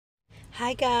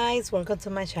Hi guys, welcome to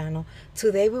my channel.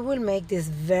 Today we will make this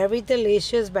very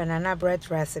delicious banana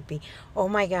bread recipe. Oh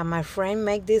my god, my friend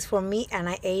made this for me and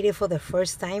I ate it for the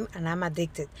first time and I'm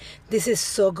addicted. This is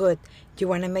so good. You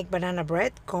want to make banana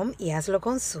bread? Come y hazlo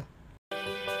con su.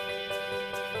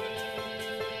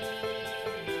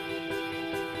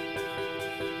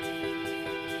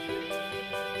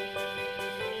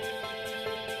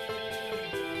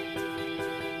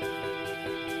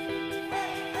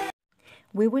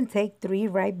 We will take 3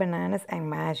 ripe bananas and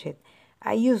mash it.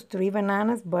 I used 3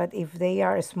 bananas, but if they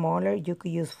are smaller, you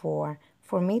could use 4.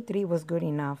 For me, 3 was good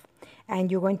enough. And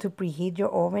you're going to preheat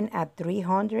your oven at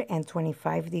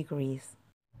 325 degrees.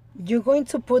 You're going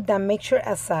to put that mixture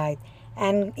aside,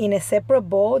 and in a separate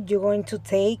bowl, you're going to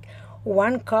take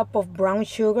 1 cup of brown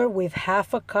sugar with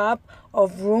half a cup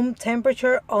of room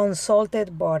temperature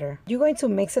unsalted butter. You're going to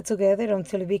mix it together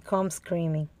until it becomes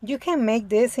creamy. You can make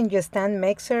this in your stand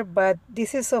mixer, but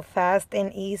this is so fast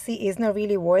and easy, it's not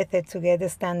really worth it to get the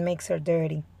stand mixer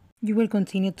dirty. You will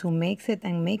continue to mix it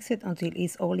until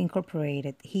it's all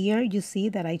incorporated. Here you see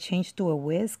that I changed to a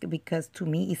whisk because to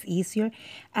me it's easier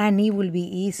and it will be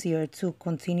easier to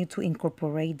continue to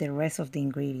incorporate the rest of the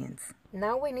ingredients.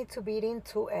 Now we need to beat in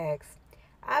 2 eggs.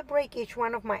 I break each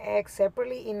one of my eggs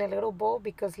separately in a little bowl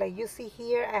because like you see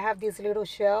here, I have this little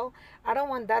shell. I don't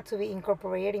want that to be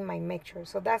incorporated in my mixture,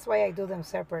 so that's why I do them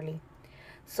separately.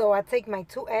 So I take my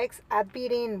 2 eggs, I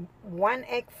beat in 1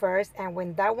 egg first, and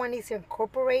when that one is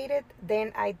incorporated,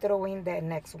 then I throw in the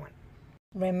next one.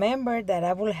 Remember that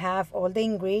I will have all the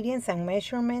ingredients and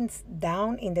measurements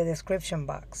down in the description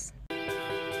box.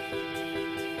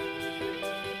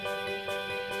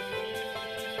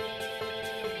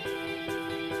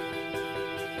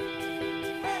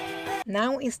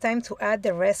 Now it's time to add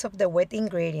the rest of the wet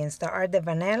ingredients that are the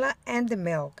vanilla and the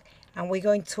milk, and we're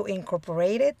going to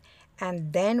incorporate it,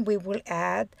 and then we will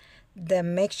add the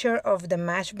mixture of the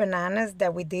mashed bananas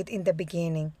that we did in the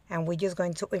beginning, and we're just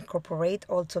going to incorporate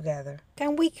all together.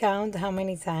 Can we count how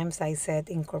many times I said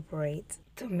incorporate?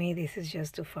 To me, this is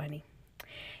just too funny.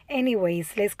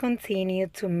 Anyways, let's continue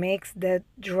to mix the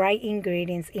dry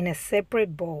ingredients in a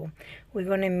separate bowl. We're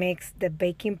going to mix the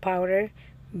baking powder,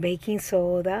 baking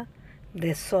soda,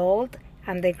 the salt,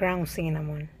 and the ground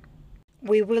cinnamon.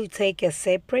 We will take a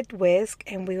separate whisk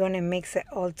and we're going to mix it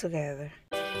all together.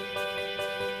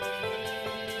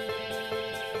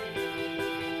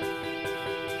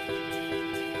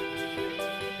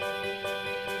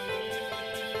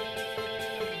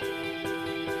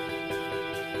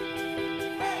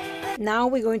 Now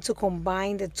we're going to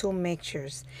combine the 2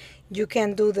 mixtures. You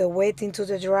can do the wet into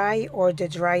the dry or the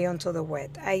dry onto the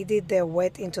wet. I did the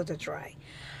wet into the dry.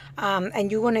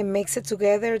 And you're going to mix it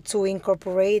together to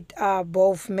incorporate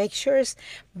both mixtures.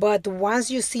 But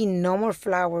once you see no more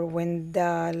flour, when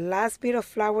the last bit of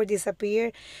flour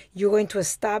disappears, you're going to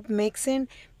stop mixing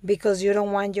because you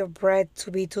don't want your bread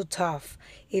to be too tough.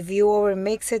 If you over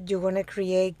mix it, you're going to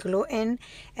create gluten,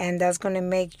 and that's going to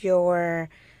make your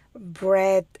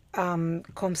bread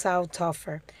comes out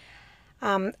tougher.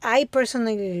 I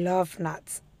personally love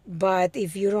nuts, but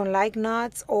if you don't like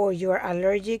nuts or you're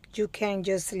allergic, you can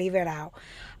just leave it out.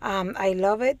 I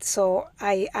love it, so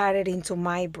I add it into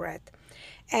my bread.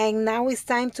 And now it's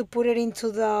time to put it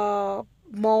into the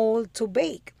mold to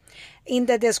bake. In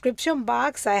the description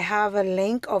box, I have a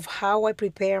link of how I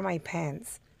prepare my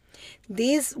pans.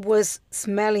 This was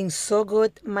smelling so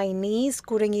good, my niece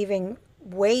couldn't even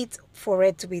wait for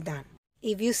it to be done.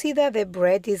 If you see that the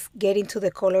bread is getting to the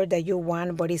color that you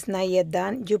want but it's not yet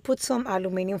done, you put some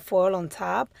aluminum foil on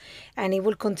top and it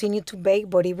will continue to bake,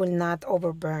 but it will not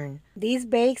overburn. This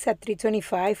bakes at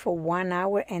 325 for 1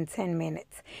 hour and 10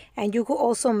 minutes. And you could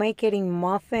also make it in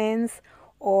muffins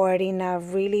or in a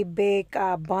really big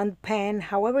bun pan,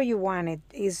 however you want it.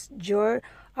 It's your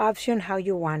option how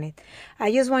you want it. I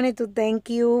just wanted to thank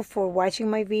you for watching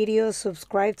my videos.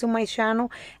 Subscribe to my channel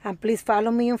and please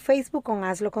follow me on Facebook on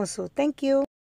Hazlo con Su. Thank you.